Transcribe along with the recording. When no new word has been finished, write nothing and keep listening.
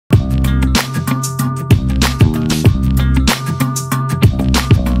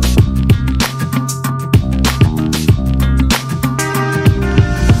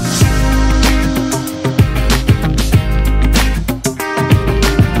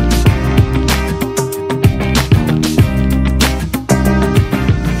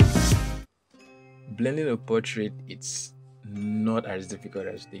blending a portrait, it's not as difficult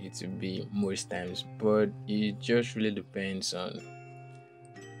as they it to be most times, but it just really depends on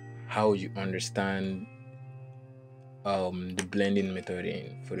how you understand the blending method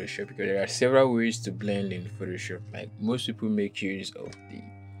in Photoshop, because there are several ways to blend in Photoshop. Like most people make use of the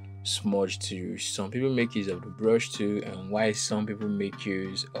smudge tool, some people make use of the brush tool, and why some people make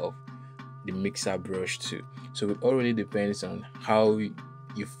use of the mixer brush too. So it all really depends on how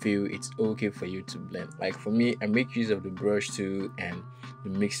you feel it's okay for you to blend. Like for me, I make use of the brush tool and the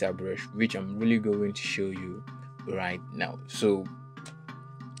mixer brush, which I'm really going to show you right now. So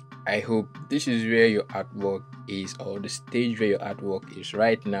I hope this is where your artwork is, or the stage where your artwork is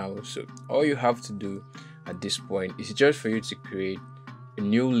right now. So all you have to do at this point is just for you to create a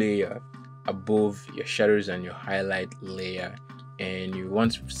new layer above your shadows and your highlight layer, and you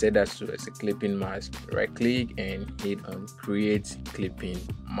want to set that to as a clipping mask. Right click and hit on create clipping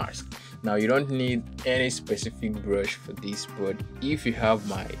mask. Now you don't need any specific brush for this, but if you have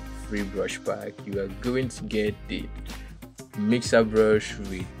my free brush pack, you are going to get the mixer brush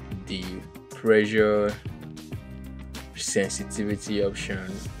with the pressure sensitivity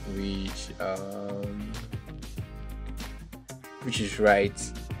option, which is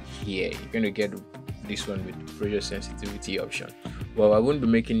right here. You're going to get this one with the pressure sensitivity option. Well, I won't be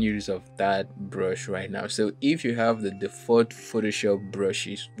making use of that brush right now. So if you have the default Photoshop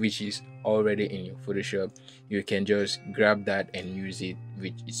brushes, which is already in your Photoshop, you can just grab that and use it,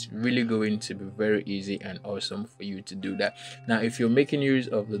 which is really going to be very easy and awesome for you to do that. Now if you're making use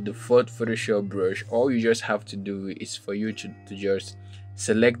of the default Photoshop brush, all you just have to do is for you to just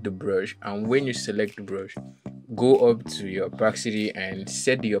select the brush, and when you select the brush, go up to your opacity and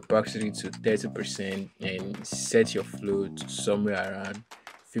set the opacity to 30% and set your flow to somewhere around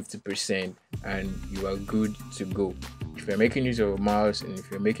 50%, and you are good to go. If you're making use of a mouse and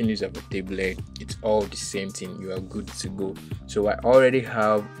if you're making use of a tablet, it's all the same thing. You are good to go. So I already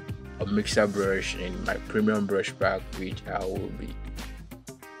have a mixer brush in my premium brush pack, which I will be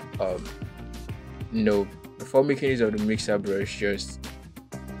before making use of the mixer brush, just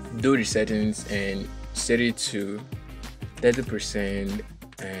do the settings and set it to 30%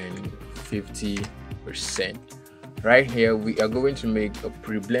 and 50%. Right here we are going to make a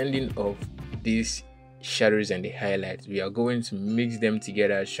pre-blending of these shadows and the highlights. We are going to mix them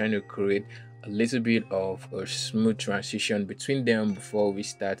together, trying to create a little bit of a smooth transition between them before we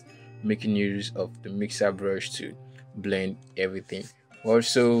start making use of the mixer brush to blend everything.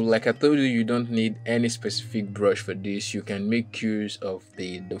 Also, like I told you, you don't need any specific brush for this. You can make use of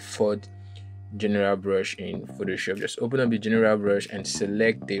the default general brush in Photoshop. Just open up the general brush and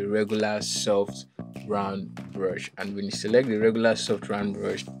select the regular soft round brush, and when you select the regular soft round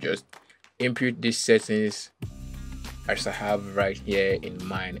brush, just input these settings as I have right here in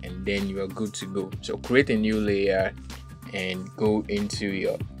mind, and then you are good to go. So create a new layer and go into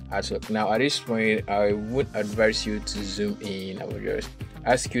your artwork. Now at this point, I would advise you to zoom in. I will just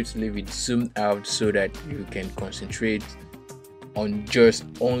ask you to leave it zoomed out so that you can concentrate on just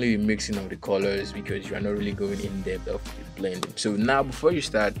only the mixing of the colors, because you are not really going in depth of the blending. So now before you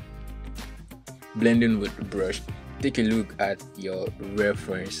start blending with the brush, take a look at your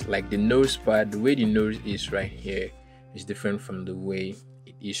reference. Like the nose part, the way the nose is right here is different from the way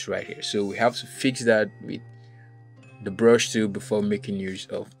it is right here. So we have to fix that with the brush tool before making use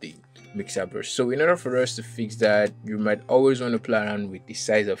of the mixer brush. So in order for us to fix that, you might always want to play around with the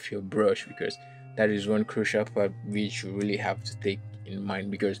size of your brush, because that is one crucial part which you really have to take in mind,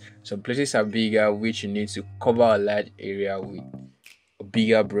 because some places are bigger, which you need to cover a large area with a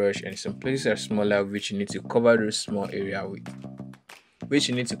bigger brush, and some places are smaller, which you need to cover those small area with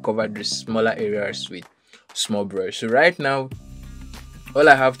smaller areas with small brush. So right now, all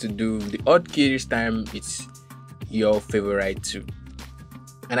I have to do, the odd key this time, it's your favorite tool,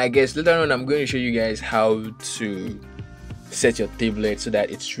 and I guess later on I'm going to show you guys how to set your tablet so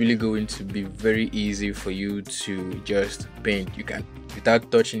that it's really going to be very easy for you to just paint. You can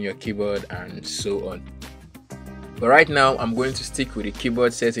without touching your keyboard and so on. But right now I'm going to stick with the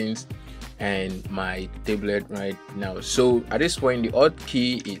keyboard settings and my tablet right now. So at this point, the alt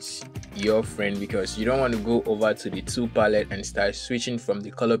key is your friend, because you don't want to go over to the tool palette and start switching from the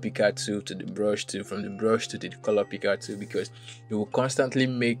color picker tool to the brush tool, from the brush to the color picker tool, because you will constantly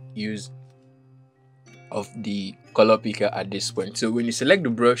make use of the color picker at this point. So when you select the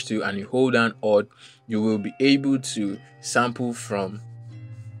brush tool and you hold down Alt, you will be able to sample from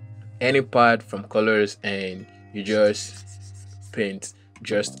any part from colors, and you just paint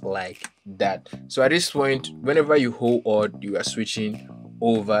just like that. So at this point, whenever you hold Alt, you are switching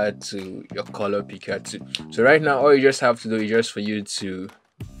over to your color picker tool. So right now, all you just have to do is just for you to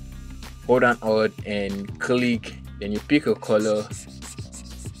hold on Alt and click, then you pick a color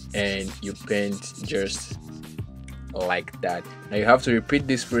and you paint just like that. Now you have to repeat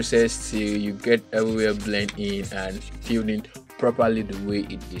this process till you get everywhere blend in and filled in properly the way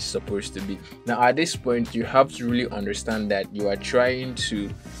it is supposed to be. Now at this point you have to really understand that you are trying to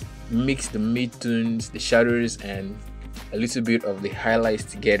mix the midtones, the shadows, and a little bit of the highlights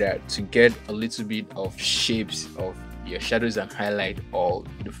together to get a little bit of shapes of your shadows and highlight all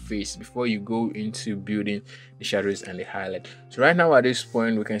the face before you go into building the shadows and the highlight. So right now at this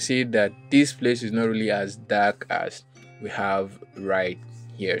point we can see that this place is not really as dark as we have right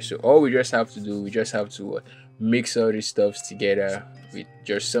here. So all we just have to do, we just have to mix all these stuffs together with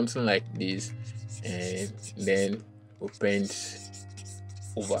just something like this, and then we'll paint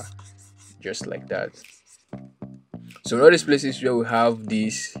over just like that. So in all these places where we have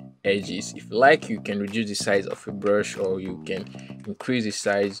these edges, if you like, you can reduce the size of your brush or you can increase the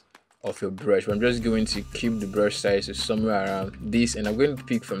size of your brush. But I'm just going to keep the brush size to somewhere around this, and I'm going to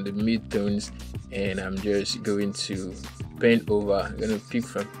pick from the mid-tones and I'm just going to paint over. I'm going to pick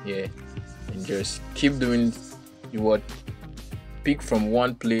from here and just keep doing what, pick from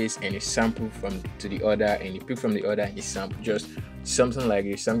one place and you sample from to the other, and you pick from the other and you sample, just something like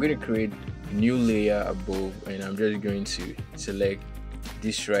this. So I'm going to create a new layer above, and I'm just going to select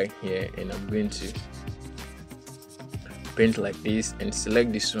this right here, and I'm going to paint like this and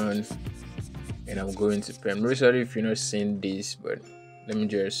select this one, and I'm going to paint. I'm really sorry if you're not seeing this, but let me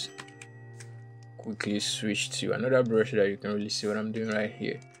just quickly switch to another brush so that you can really see what I'm doing right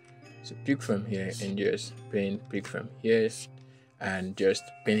here. So pick from here and just paint, pick from here and just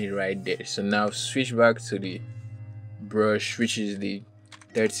paint it right there. So now switch back to the brush, which is the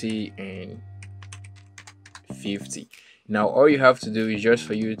 30 and 50. Now all you have to do is just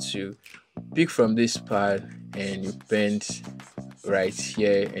for you to pick from this part and you paint right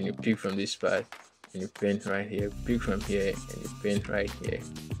here, and you pick from this part and you paint right here, pick from here and you paint right here.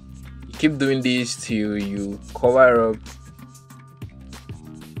 You keep doing this till you cover up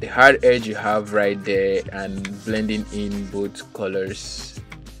the hard edge you have right there and blending in both colors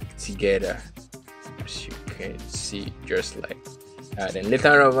together, as you can see, just like that. And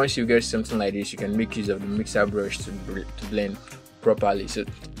later on, once you get something like this, you can make use of the mixer brush to blend properly. So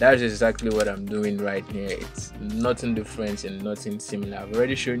that's exactly what I'm doing right here. It's nothing different and nothing similar. I've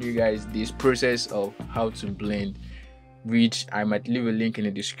already shown you guys this process of how to blend, which I might leave a link in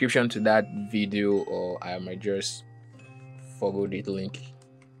the description to that video, or I might just forward the link.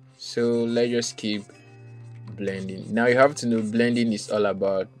 So let's just keep blending. Now you have to know blending is all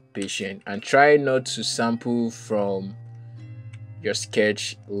about patience, and try not to sample from your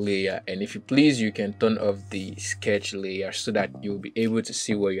sketch layer, and if you please, you can turn off the sketch layer so that you'll be able to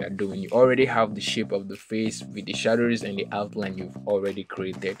see what you are doing. You already have the shape of the face with the shadows and the outline you've already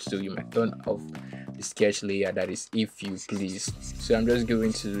created, so you might turn off the sketch layer, that is if you please. So I'm just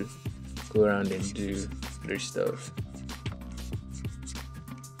going to go around and do this stuff.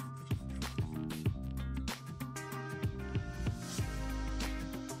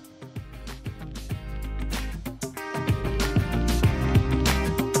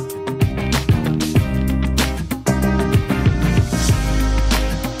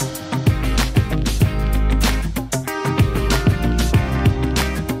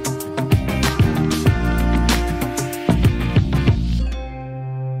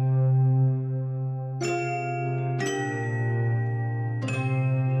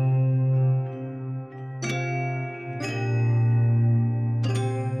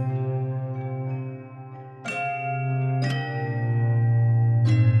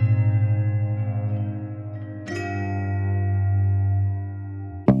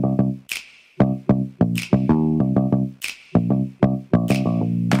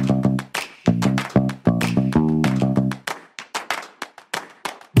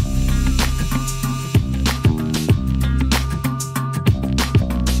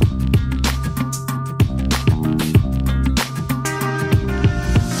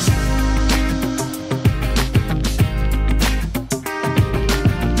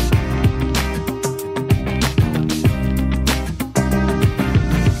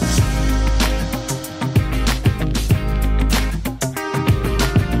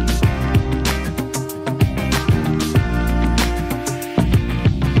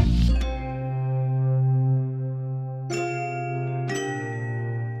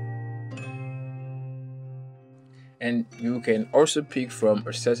 And you can also pick from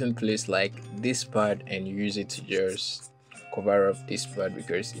a certain place like this part and use it to just cover up this part,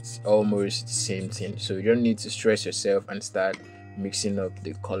 because it's almost the same thing. So you don't need to stress yourself and start mixing up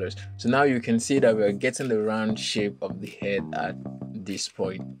the colors. So now you can see that we're getting the round shape of the head at this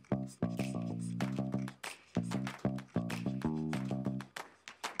point.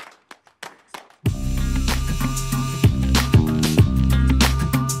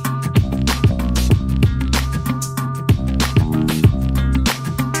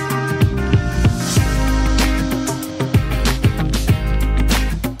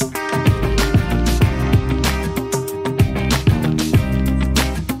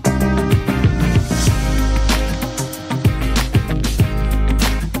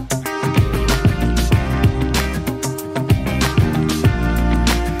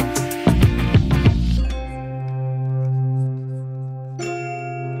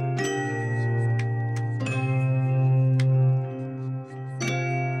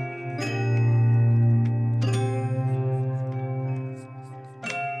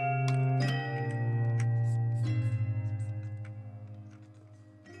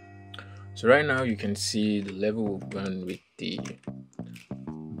 So right now you can see the level we've gone with the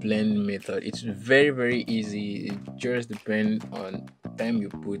blend method. It's very easy. It just depends on time you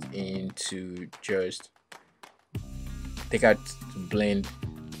put in to just take out to blend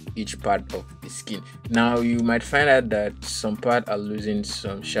each part of the skin. Now you might find out that some part are losing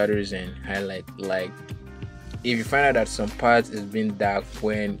some shadows and highlight. Like if you find out that some part is being dark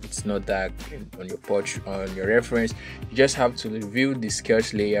when it's not dark on your portrait, on your reference, you just have to review the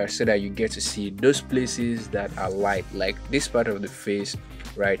sketch layer so that you get to see those places that are light. Like this part of the face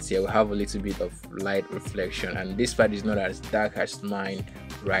right here will have a little bit of light reflection, and this part is not as dark as mine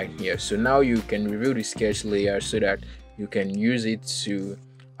right here. So now you can review the sketch layer so that you can use it to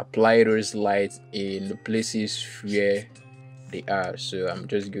apply those lights in the places where they are. So I'm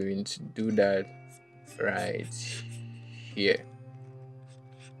just going to do that right here.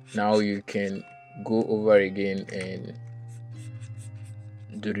 Now you can go over again and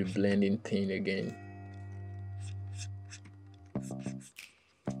do the blending thing again.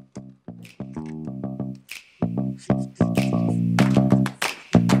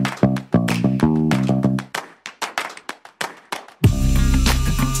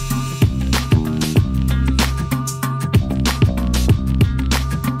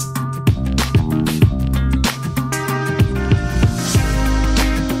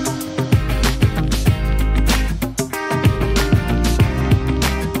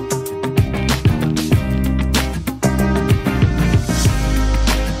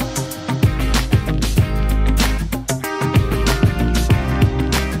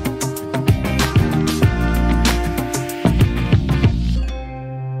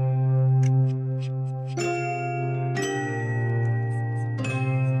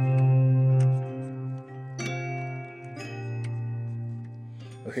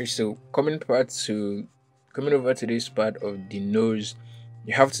 Okay, so coming over to this part of the nose,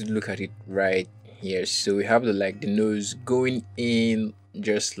 you have to look at it right here. So we have the nose going in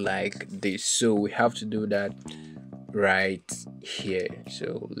just like this. So we have to do that right here.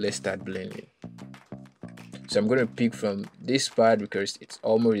 So let's start blending. So I'm going to pick from this part because it's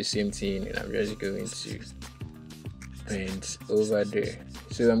almost the same thing, and I'm just going to paint over there.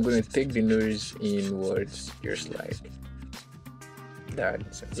 So I'm going to take the nose inwards just like that.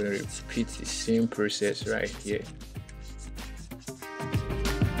 So I'm going to repeat the same process right here.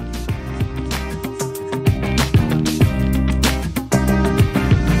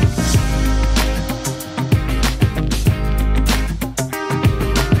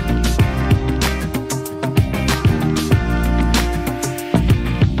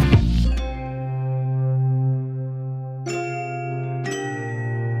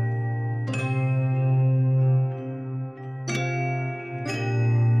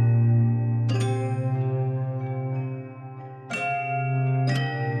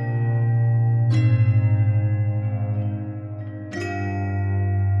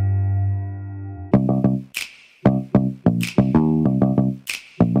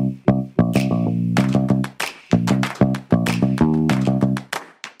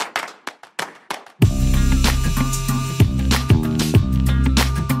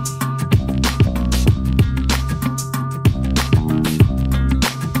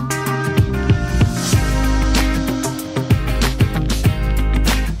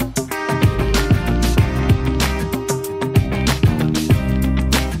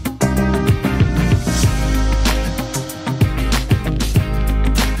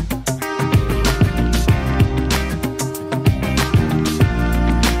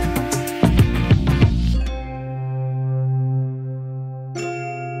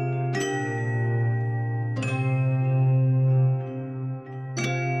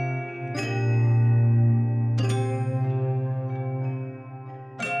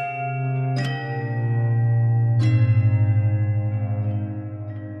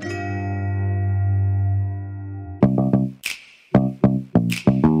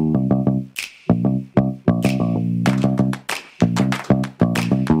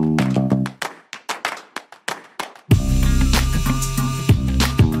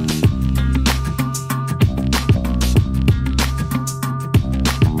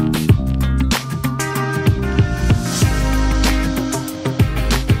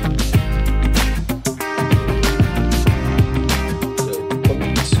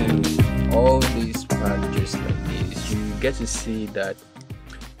 Get to see that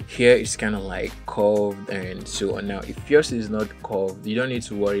here it's kind of like curved and so on. Now if yours is not curved, you don't need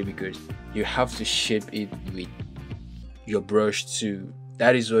to worry because you have to shape it with your brush too.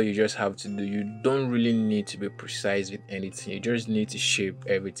 That is what you just have to do. You don't really need to be precise with anything. You just need to shape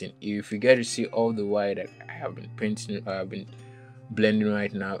everything. If you get to see all the while that I have been painting, I have been blending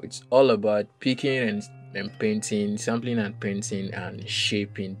right now. It's all about picking and painting, sampling and painting and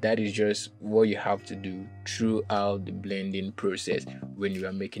shaping. That is just what you have to do throughout the blending process when you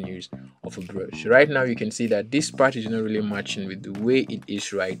are making use of a brush. Right now you can see that this part is not really matching with the way it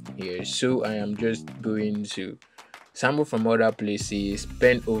is right here, so I am just going to sample from other places,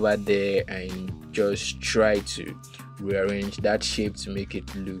 pen over there, and just try to rearrange that shape to make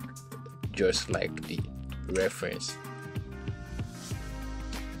it look just like the reference.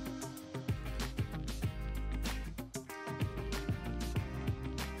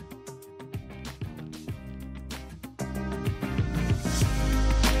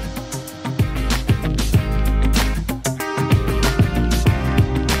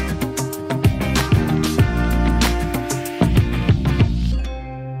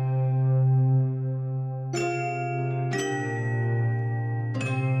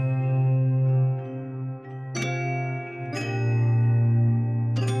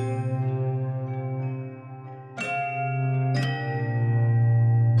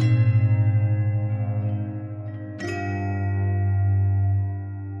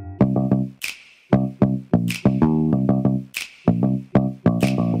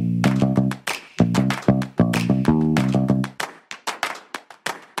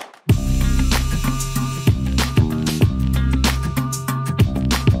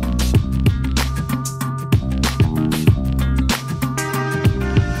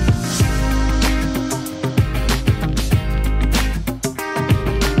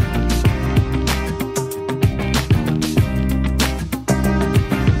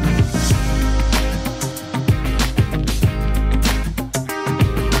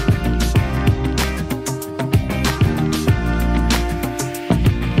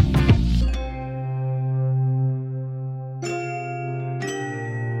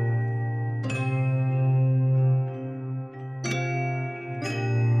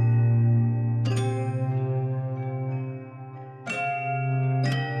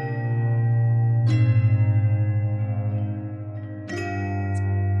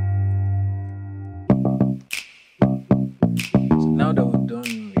 Now that we're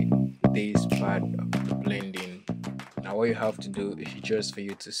done with this part of the blending, now what you have to do is just for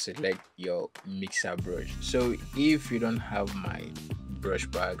you to select your mixer brush. So if you don't have my brush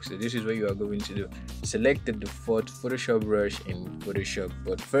bag, so this is what you are going to do. Select the default Photoshop brush in Photoshop,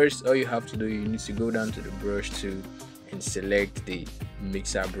 but first all you have to do, you need to go down to the brush tool and select the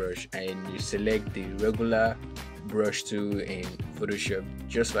mixer brush, and you select the regular brush tool in Photoshop,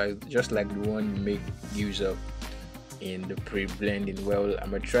 just like the one you make use of in the pre-blending. Well, I'm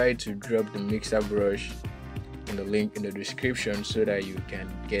gonna try to drop the mixer brush in the link in the description so that you can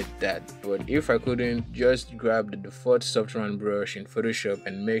get that, but if I couldn't, just grab the default soft round brush in Photoshop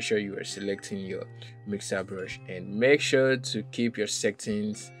and make sure you are selecting your mixer brush, and make sure to keep your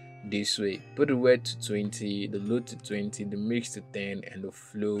settings this way. Put the wet to 20, the load to 20, the mix to 10, and the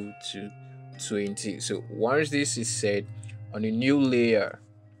flow to 20. So once this is set, on a new layer,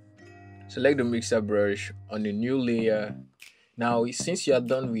 select the mixer brush on a new layer. Now since you are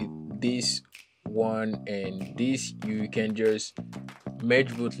done with this one and this, you can just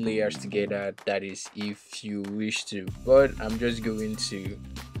merge both layers together, that is if you wish to, but I'm just going to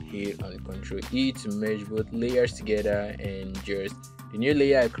hit on Ctrl E to merge both layers together, and just the new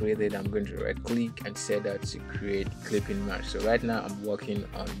layer I created, I'm going to right click and set that to create clipping mask. So right now I'm working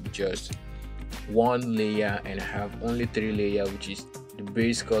on just one layer and I have only 3 layers, which is the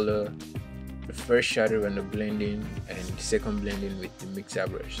base color, the first shadow and the blending, and the second blending with the mixer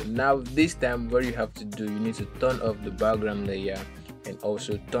brush. So now this time what you have to do, you need to turn off the background layer and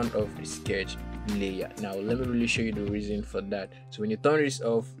also turn off the sketch layer. Now let me really show you the reason for that. So when you turn this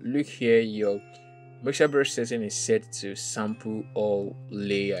off, look here, your mixer brush setting is set to sample all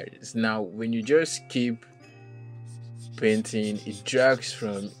layers. Now when you just keep painting, it drags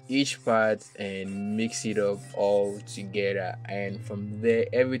from each part and mix it up all together, and from there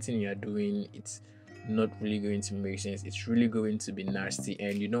everything you're doing, it's not really going to make sense. It's really going to be nasty,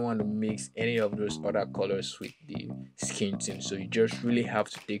 and you don't want to mix any of those other colors with the skin tone, so you just really have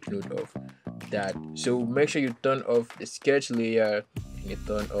to take note of that. So make sure you turn off the sketch layer and you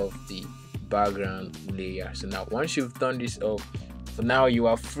turn off the background layer. So now once you've turned this off, for now you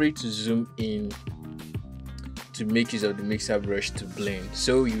are free to zoom in to make use of the mixer brush to blend.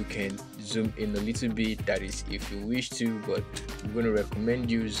 So you can zoom in a little bit, that is if you wish to, but I'm going to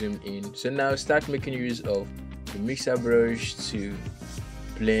recommend you zoom in. So now start making use of the mixer brush to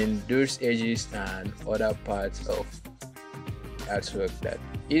blend those edges and other parts of artwork that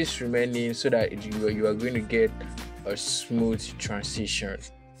is remaining, so that you are going to get a smooth transition.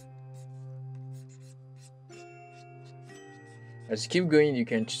 As you keep going, you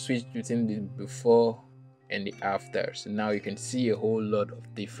can switch between the before and the after. So now you can see a whole lot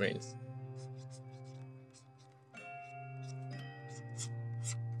of difference.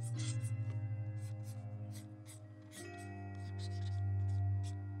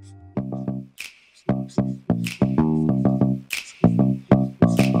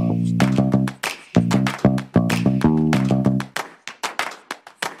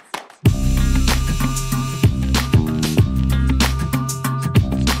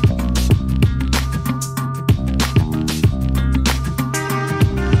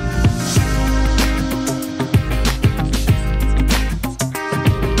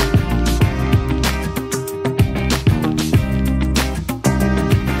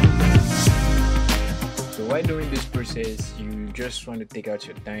 So while doing this process, you just want to take out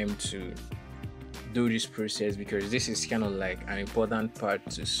your time to do this process, because this is kind of like an important part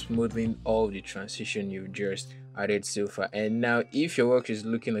to smoothing all the transition you just added so far. And now if your work is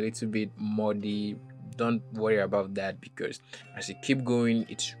looking a little bit muddy, don't worry about that, because as you keep going,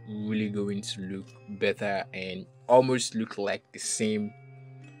 it's really going to look better and almost look like the same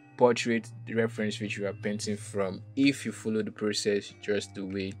portrait reference which you are painting from, if you follow the process just the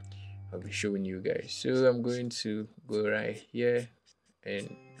way I'll be showing you guys. So I'm going to go right here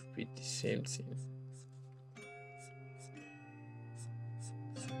and repeat the same thing.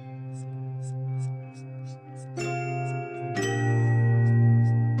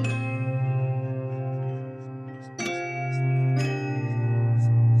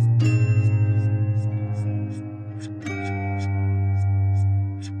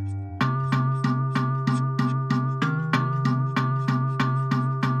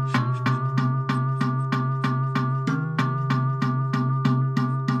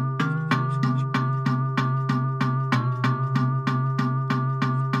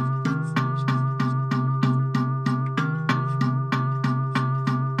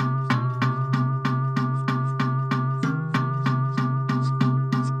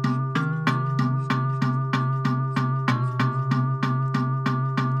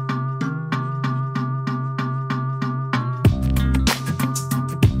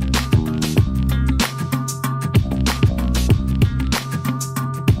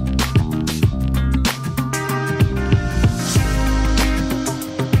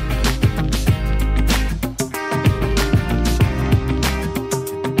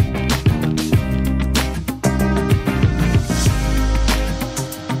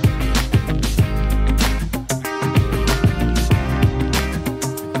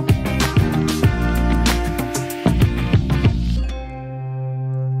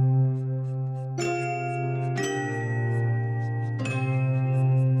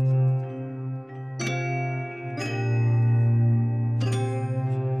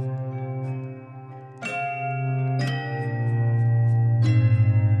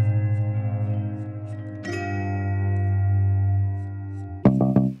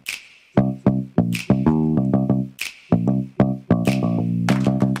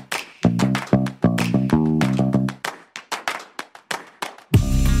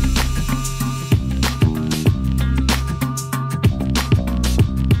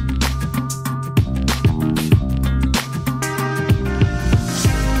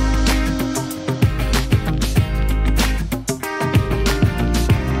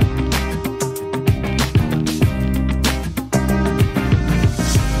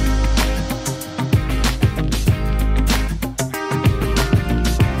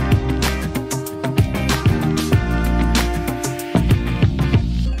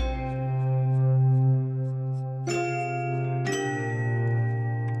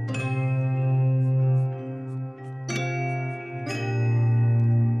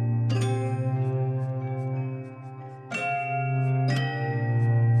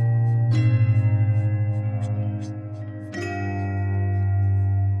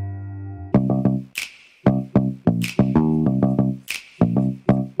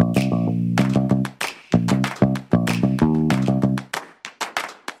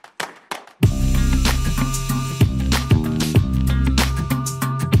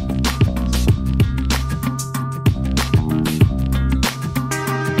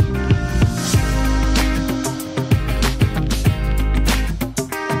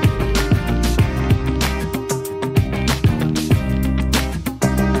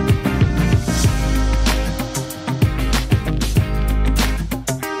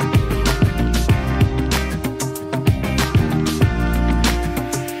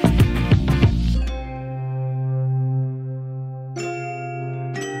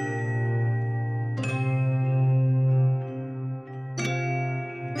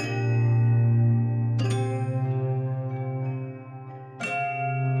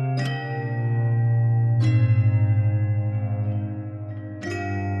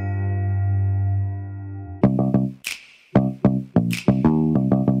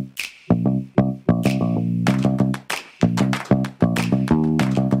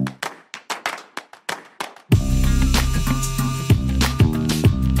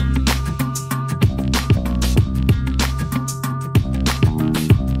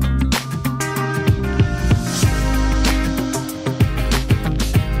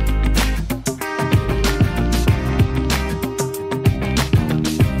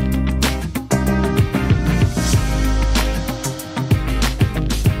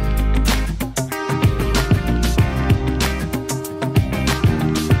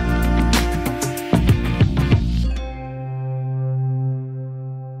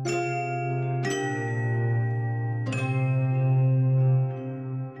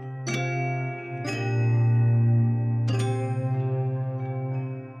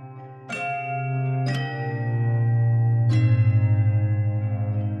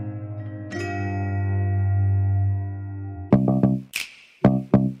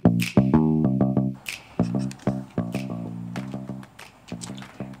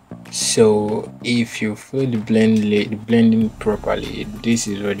 So if you feel the blending properly, this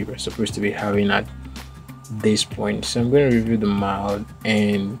is what you are supposed to be having at this point. So I'm going to review the mouth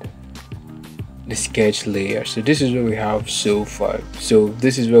and the sketch layer. So this is what we have so far. So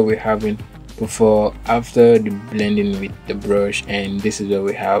this is what we're having before, after the blending with the brush, and this is what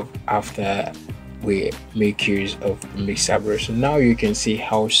we have after we make use of the mixer brush. So now you can see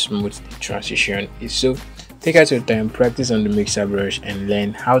how smooth the transition is. So take out your time, practice on the mixer brush, and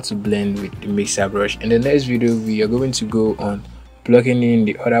learn how to blend with the mixer brush. In the next video, we are going to go on plugging in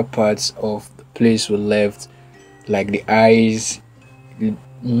the other parts of the place we left, like the eyes.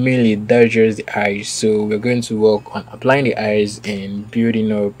 Mainly that's just the eyes. So we're going to work on applying the eyes and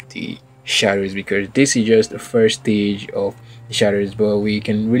building up the shadows, because this is just the first stage of the shadows, but we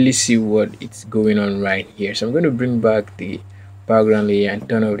can really see what it's going on right here. So I'm going to bring back the background layer and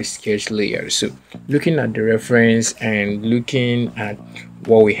turn off the sketch layer. So looking at the reference and looking at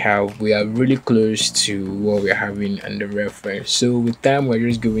what we have, we are really close to what we're having in the reference. So with time, we're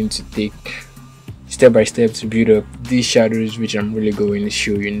just going to take step by step to build up these shadows, which I'm really going to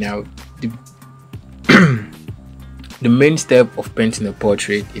show you now. The main step of painting a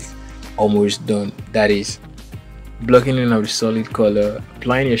portrait is almost done. That is blocking in of the solid color,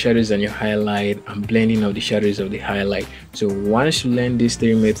 applying your shadows and your highlight, and blending of the shadows of the highlight. So once you learn this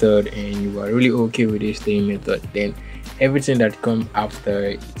three method and you are really okay with this three method, then everything that comes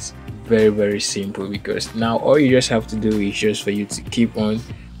after is very simple, because now all you just have to do is just for you to keep on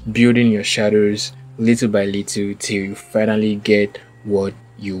building your shadows little by little till you finally get what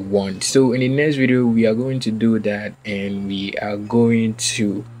you want. So in the next video, we are going to do that, and we are going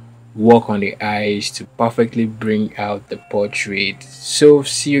to work on the eyes to perfectly bring out the portrait. So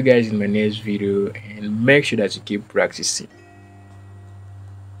see you guys in my next video, and make sure that you keep practicing.